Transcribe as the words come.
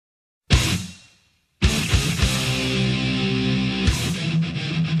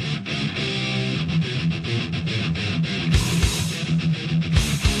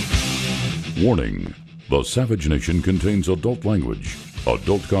Warning: the Savage Nation contains adult language,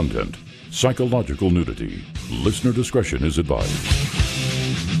 adult content, psychological nudity. Listener discretion is advised.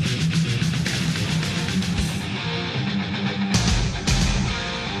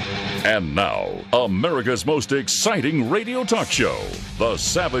 And now, America's most exciting radio talk show, The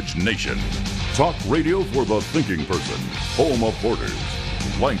Savage Nation. Talk radio for the thinking person, home of borders,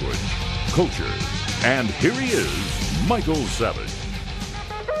 language, culture. And here he is, Michael Savage.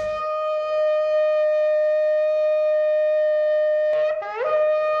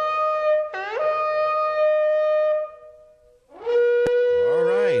 All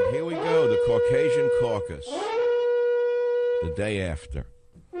right, here we go, the Caucasian Caucus, the day after.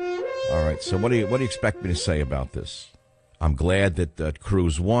 All right, so what do you expect me to say about this? I'm glad that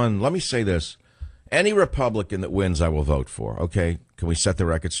Cruz won. Let me say this. Any Republican that wins, I will vote for, okay? Can we set the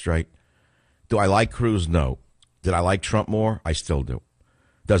record straight? Do I like Cruz? No. Did I like Trump more? I still do.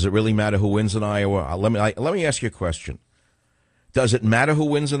 Does it really matter who wins in Iowa? Let me ask you a question. Does it matter who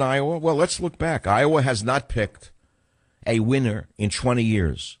wins in Iowa? Well, let's look back. Iowa has not picked a winner in 20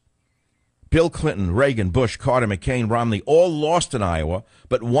 years. Bill Clinton, Reagan, Bush, Carter, McCain, Romney all lost in Iowa,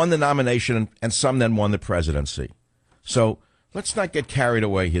 but won the nomination, and some then won the presidency. So let's not get carried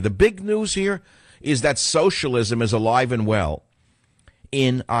away here. The big news here is that socialism is alive and well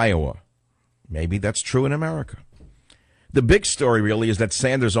in Iowa. Maybe that's true in America. The big story really is that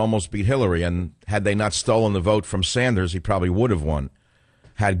Sanders almost beat Hillary, and had they not stolen the vote from Sanders, he probably would have won.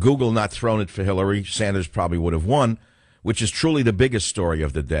 Had Google not thrown it for Hillary, Sanders probably would have won, which is truly the biggest story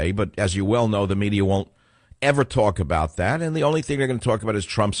of the day. But as you well know, the media won't ever talk about that, and the only thing they're going to talk about is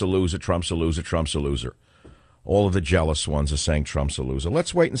Trump's a loser, Trump's a loser, Trump's a loser. All of the jealous ones are saying Trump's a loser.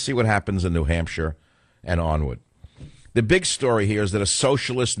 Let's wait and see what happens in New Hampshire and onward. The big story here is that a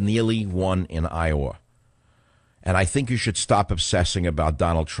socialist nearly won in Iowa. And I think you should stop obsessing about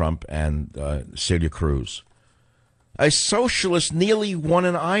Donald Trump and Celia Cruz. A socialist nearly won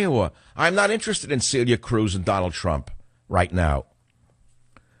in Iowa. I'm not interested in Celia Cruz and Donald Trump right now.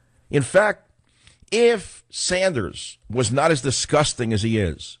 In fact, if Sanders was not as disgusting as he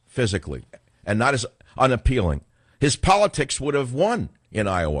is physically and not as unappealing, his politics would have won in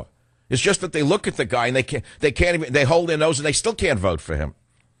Iowa. It's just that they look at the guy and they hold their nose and they still can't vote for him.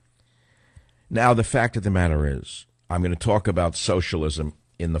 Now, the fact of the matter is, I'm going to talk about socialism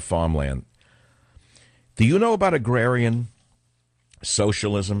in the farmland. Do you know about agrarian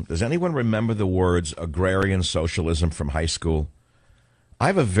socialism? Does anyone remember the words agrarian socialism from high school? I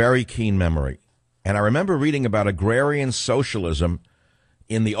have a very keen memory, and I remember reading about agrarian socialism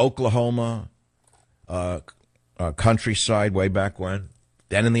in the Oklahoma countryside way back when,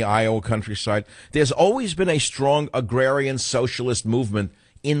 then in the Iowa countryside. There's always been a strong agrarian socialist movement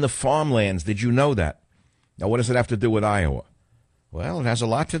in the farmlands. Did you know that? Now, what does it have to do with Iowa? Well, it has a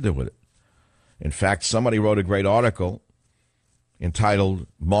lot to do with it. In fact, somebody wrote a great article entitled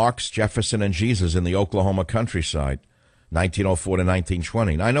Marx, Jefferson, and Jesus in the Oklahoma Countryside, 1904 to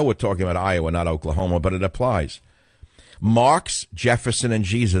 1920. Now, I know we're talking about Iowa, not Oklahoma, but it applies. Marx, Jefferson, and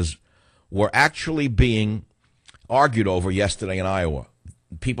Jesus were actually being argued over yesterday in Iowa.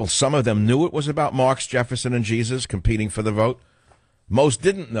 People, some of them knew it was about Marx, Jefferson, and Jesus competing for the vote. Most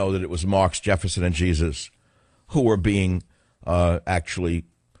didn't know that it was Marx, Jefferson, and Jesus who were being actually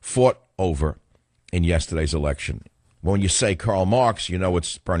fought over in yesterday's election. When you say Karl Marx, you know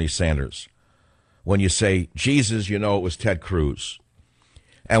it's Bernie Sanders. When you say Jesus, you know it was Ted Cruz.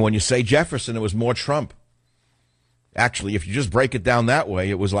 And when you say Jefferson, it was more Trump. Actually, if you just break it down that way,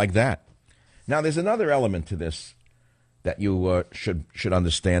 it was like that. Now, there's another element to this that you should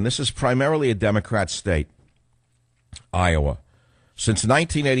understand. This is primarily a Democrat state, Iowa. Since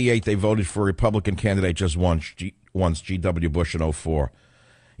 1988, they voted for a Republican candidate just once, G.W. Bush in 2004.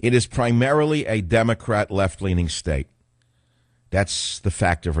 It is primarily a Democrat left-leaning state. That's the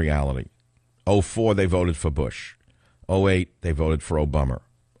fact of reality. 2004, they voted for Bush. 2008, they voted for Obama.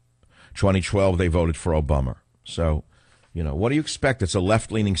 2012, they voted for Obama. So, you know, what do you expect? It's a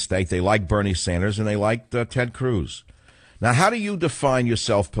left-leaning state. They like Bernie Sanders, and they like Ted Cruz. Now, how do you define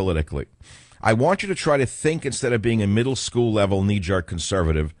yourself politically? I want you to try to think instead of being a middle school level knee-jerk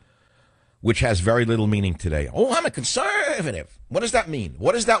conservative, which has very little meaning today. Oh, I'm a conservative. What does that mean?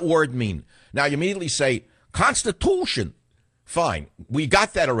 What does that word mean? Now, you immediately say, Constitution. Fine. We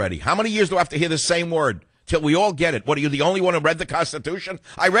got that already. How many years do I have to hear the same word till we all get it? What, are you the only one who read the Constitution?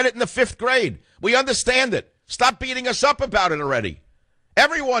 I read it in the 5th grade. We understand it. Stop beating us up about it already.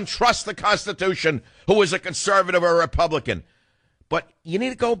 Everyone trusts the Constitution who is a conservative or a Republican. But you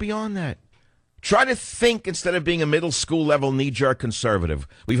need to go beyond that. Try to think instead of being a middle school level knee-jerk conservative.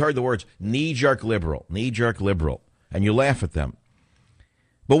 We've heard the words knee-jerk liberal, and you laugh at them.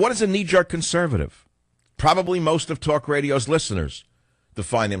 But what is a knee-jerk conservative? Probably most of talk radio's listeners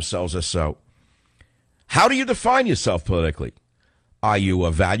define themselves as so. How do you define yourself politically? Are you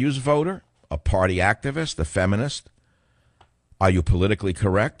a values voter, a party activist, a feminist? Are you politically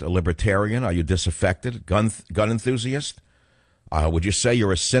correct, a libertarian? Are you disaffected, gun enthusiast? Would you say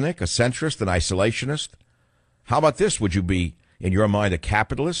you're a cynic, a centrist, an isolationist? How about this? Would you be, in your mind, a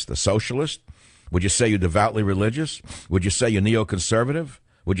capitalist, a socialist? Would you say you're devoutly religious? Would you say you're neoconservative?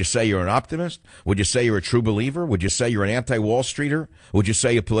 Would you say you're an optimist? Would you say you're a true believer? Would you say you're an anti-Wall Streeter? Would you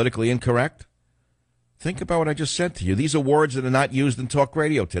say you're politically incorrect? Think about what I just said to you. These are words that are not used in talk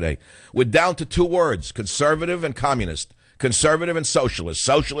radio today. We're down to two words, conservative and communist, conservative and socialist,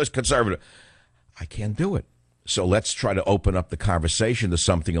 socialist, conservative. I can't do it. So let's try to open up the conversation to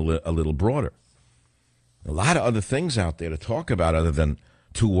something a little broader. A lot of other things out there to talk about other than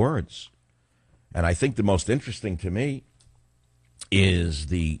two words. And I think the most interesting to me is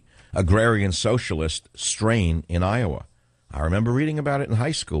the agrarian socialist strain in Iowa. I remember reading about it in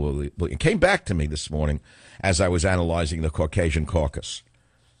high school. It came back to me this morning as I was analyzing the Caucasian caucus.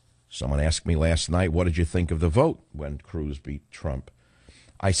 Someone asked me last night, what did you think of the vote when Cruz beat Trump?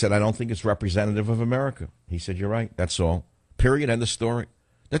 I said, I don't think it's representative of America. He said, you're right. That's all. Period. End of story.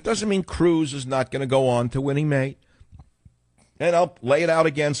 That doesn't mean Cruz is not going to go on to win. He may. And I'll lay it out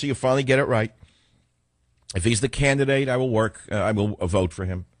again so you finally get it right. If he's the candidate, I will vote for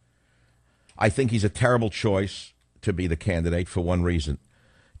him. I think he's a terrible choice to be the candidate for one reason,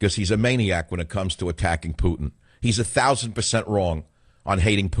 because he's a maniac when it comes to attacking Putin. He's 1,000% wrong on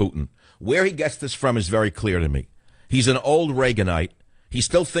hating Putin. Where he gets this from is very clear to me. He's an old Reaganite. He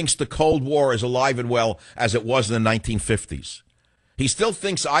still thinks the Cold War is alive and well as it was in the 1950s. He still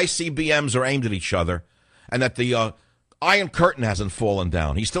thinks ICBMs are aimed at each other and that the Iron Curtain hasn't fallen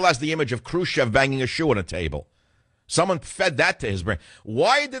down. He still has the image of Khrushchev banging a shoe on a table. Someone fed that to his brain.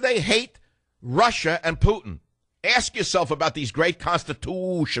 Why do they hate Russia and Putin? Ask yourself about these great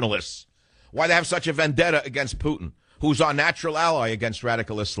constitutionalists. Why they have such a vendetta against Putin, who's our natural ally against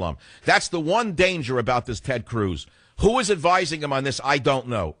radical Islam. That's the one danger about this Ted Cruz. Who is advising him on this? I don't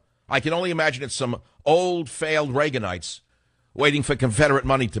know. I can only imagine it's some old, failed Reaganites waiting for Confederate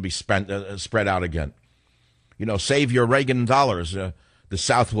money to be spread out again. You know, save your Reagan dollars. The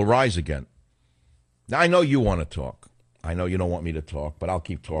South will rise again. Now, I know you want to talk. I know you don't want me to talk, but I'll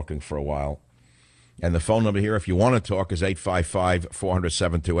keep talking for a while. And the phone number here, if you want to talk, is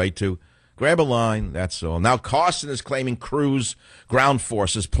 855-400-7282. Grab a line, that's all. Now, Carson is claiming Cruz ground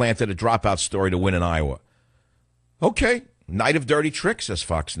forces planted a dropout story to win in Iowa. Okay, night of dirty tricks, says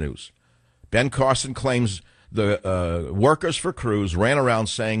Fox News. Ben Carson claims the workers for Cruz ran around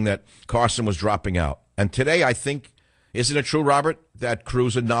saying that Carson was dropping out. And today, I think, isn't it true, Robert, that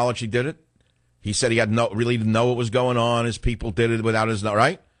Cruz acknowledged he did it? He said he had really didn't know what was going on. His people did it without his,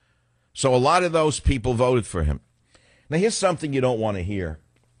 right? So a lot of those people voted for him. Now, here's something you don't want to hear.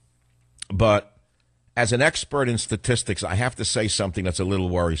 But as an expert in statistics, I have to say something that's a little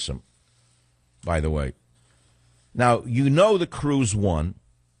worrisome, by the way. Now, you know that Cruz won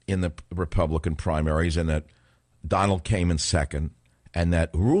in the Republican primaries and that Donald came in second and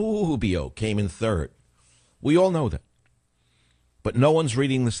that Rubio came in third. We all know that. But no one's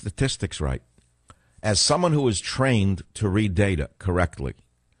reading the statistics right. As someone who is trained to read data correctly,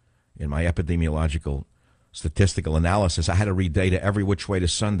 in my epidemiological statistical analysis, I had to read data every which way to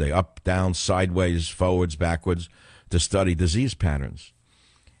Sunday, up, down, sideways, forwards, backwards, to study disease patterns.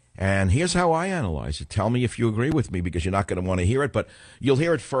 And here's how I analyze it. Tell me if you agree with me, because you're not going to want to hear it, but you'll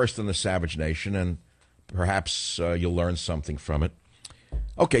hear it first in the Savage Nation, and perhaps you'll learn something from it.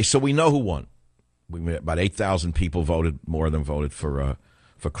 Okay, so we know who won. About 8,000 people more than voted for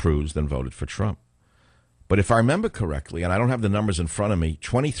Cruz than voted for Trump. But if I remember correctly, and I don't have the numbers in front of me,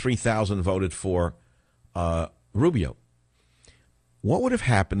 23,000 voted for Rubio. What would have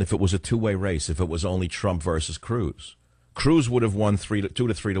happened if it was a two-way race, if it was only Trump versus Cruz? Cruz would have won 2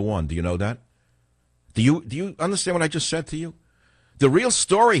 to 3 to 1. Do you know that? Do you understand what I just said to you? The real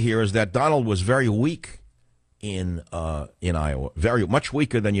story here is that Donald was very weak in Iowa, very much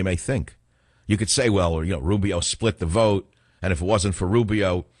weaker than you may think. You could say, well, you know, Rubio split the vote, and if it wasn't for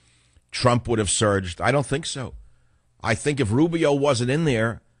Rubio, Trump would have surged. I don't think so. I think if Rubio wasn't in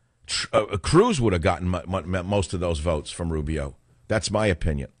there, Cruz would have gotten most of those votes from Rubio. That's my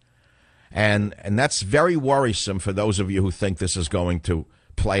opinion. And that's very worrisome for those of you who think this is going to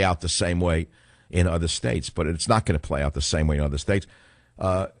play out the same way in other states. But it's not going to play out the same way in other states.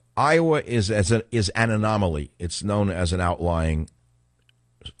 Iowa is an anomaly. It's known as an outlying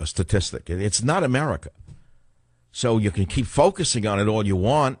statistic. It's not America. So you can keep focusing on it all you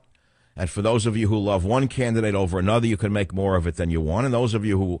want. And for those of you who love one candidate over another, you can make more of it than you want. And those of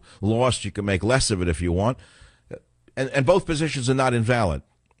you who lost, you can make less of it if you want. And both positions are not invalid.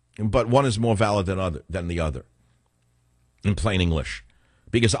 But one is more valid than the other, in plain English.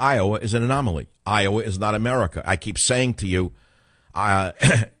 Because Iowa is an anomaly. Iowa is not America. I keep saying to you, Iowa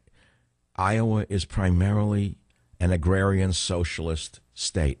is primarily an agrarian socialist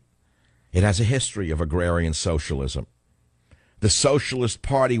state. It has a history of agrarian socialism. The Socialist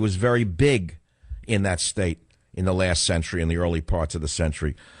Party was very big in that state in the last century, in the early parts of the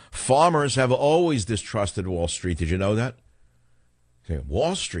century. Farmers have always distrusted Wall Street. Did you know that? You say,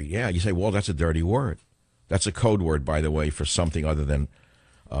 Wall Street, yeah. You say, well, that's a dirty word. That's a code word, by the way, for something other than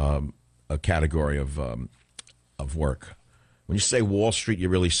a category of work. When you say Wall Street, you're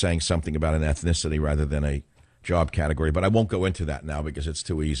really saying something about an ethnicity rather than a job category. But I won't go into that now because it's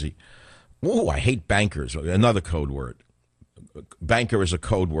too easy. Ooh, I hate bankers, another code word. Banker is a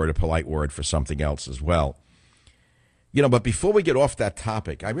code word, a polite word for something else as well. You know, but before we get off that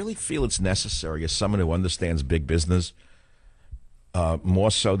topic, I really feel it's necessary as someone who understands big business,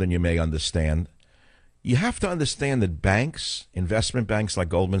 more so than you may understand. You have to understand that banks, investment banks like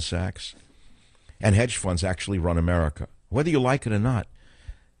Goldman Sachs, and hedge funds actually run America, whether you like it or not.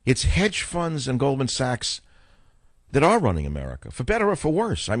 It's hedge funds and Goldman Sachs that are running America, for better or for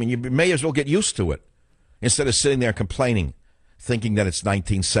worse. I mean, you may as well get used to it instead of sitting there complaining, thinking that it's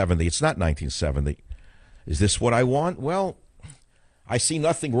 1970. It's not 1970. Is this what I want? Well, I see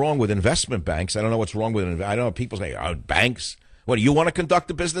nothing wrong with investment banks. I don't know what's wrong with it. I don't know. People say, oh, banks. What, do you want to conduct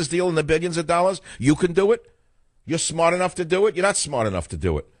a business deal in the billions of dollars? You can do it? You're smart enough to do it? You're not smart enough to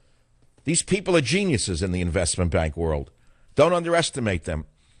do it. These people are geniuses in the investment bank world. Don't underestimate them.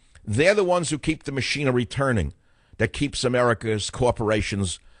 They're the ones who keep the machinery turning, that keeps America's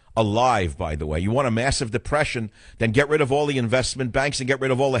corporations alive, by the way. You want a massive depression, then get rid of all the investment banks and get rid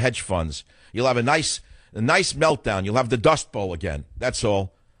of all the hedge funds. You'll have a nice meltdown. You'll have the Dust Bowl again. That's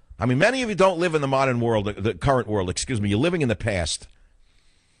all. I mean, many of you don't live in the modern world, the current world, excuse me. You're living in the past.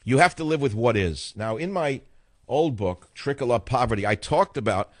 You have to live with what is. Now, in my old book, Trickle Up Poverty, I talked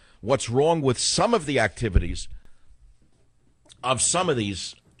about what's wrong with some of the activities of some of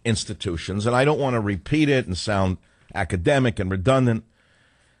these institutions, and I don't want to repeat it and sound academic and redundant.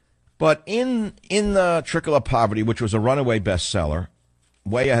 But in the Trickle Up Poverty, which was a runaway bestseller,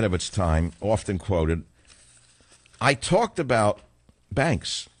 way ahead of its time, often quoted, I talked about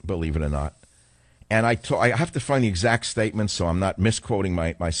banks, believe it or not. And I have to find the exact statement so I'm not misquoting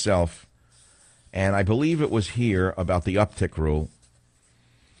myself. And I believe it was here about the uptick rule.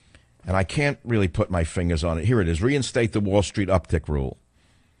 And I can't really put my fingers on it. Here it is. Reinstate the Wall Street uptick rule.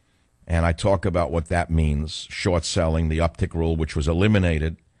 And I talk about what that means, short selling, the uptick rule, which was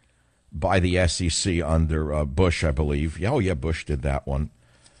eliminated by the SEC under Bush, I believe. Oh, yeah, Bush did that one.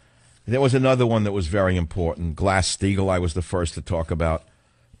 There was another one that was very important. Glass-Steagall, I was the first to talk about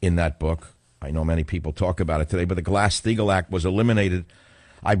in that book. I know many people talk about it today, but the Glass-Steagall Act was eliminated,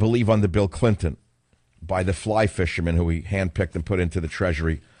 I believe, under Bill Clinton by the fly fishermen who he handpicked and put into the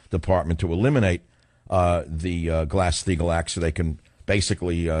Treasury Department to eliminate the Glass-Steagall Act so they can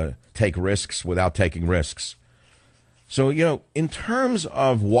basically take risks without taking risks. So, you know, in terms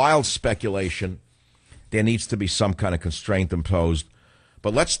of wild speculation, there needs to be some kind of constraint imposed.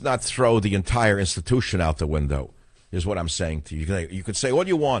 But let's not throw the entire institution out the window, is what I'm saying to you. You could say, what do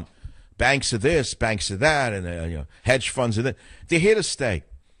you want? Banks are this, banks are that, and hedge funds are that. They're here to stay.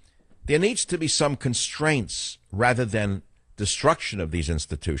 There needs to be some constraints rather than destruction of these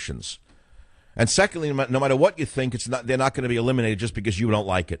institutions. And secondly, no matter what you think, they're not going to be eliminated just because you don't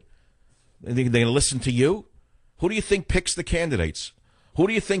like it. They're going to listen to you? Who do you think picks the candidates? Who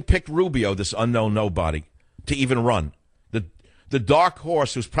do you think picked Rubio, this unknown nobody, to even run? The dark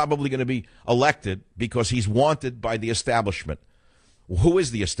horse who's probably going to be elected because he's wanted by the establishment. Who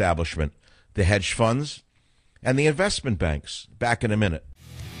is the establishment? The hedge funds and the investment banks. Back in a minute.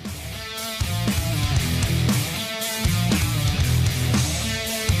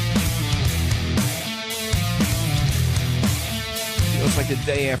 It's like the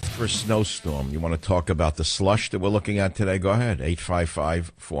day after a snowstorm. You want to talk about the slush that we're looking at today? Go ahead.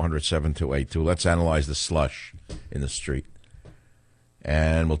 855-400-7282. Let's analyze the slush in the street.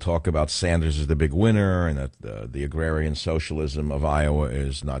 And we'll talk about Sanders as the big winner and that the agrarian socialism of Iowa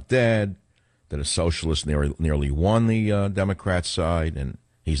is not dead, that a socialist nearly won the Democrat side and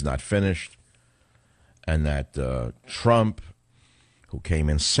he's not finished, and that Trump, who came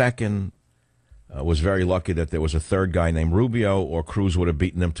in second, was very lucky that there was a third guy named Rubio, or Cruz would have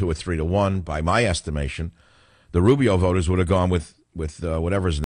beaten him 2 or 3 to 1. By my estimation, the Rubio voters would have gone with whatever his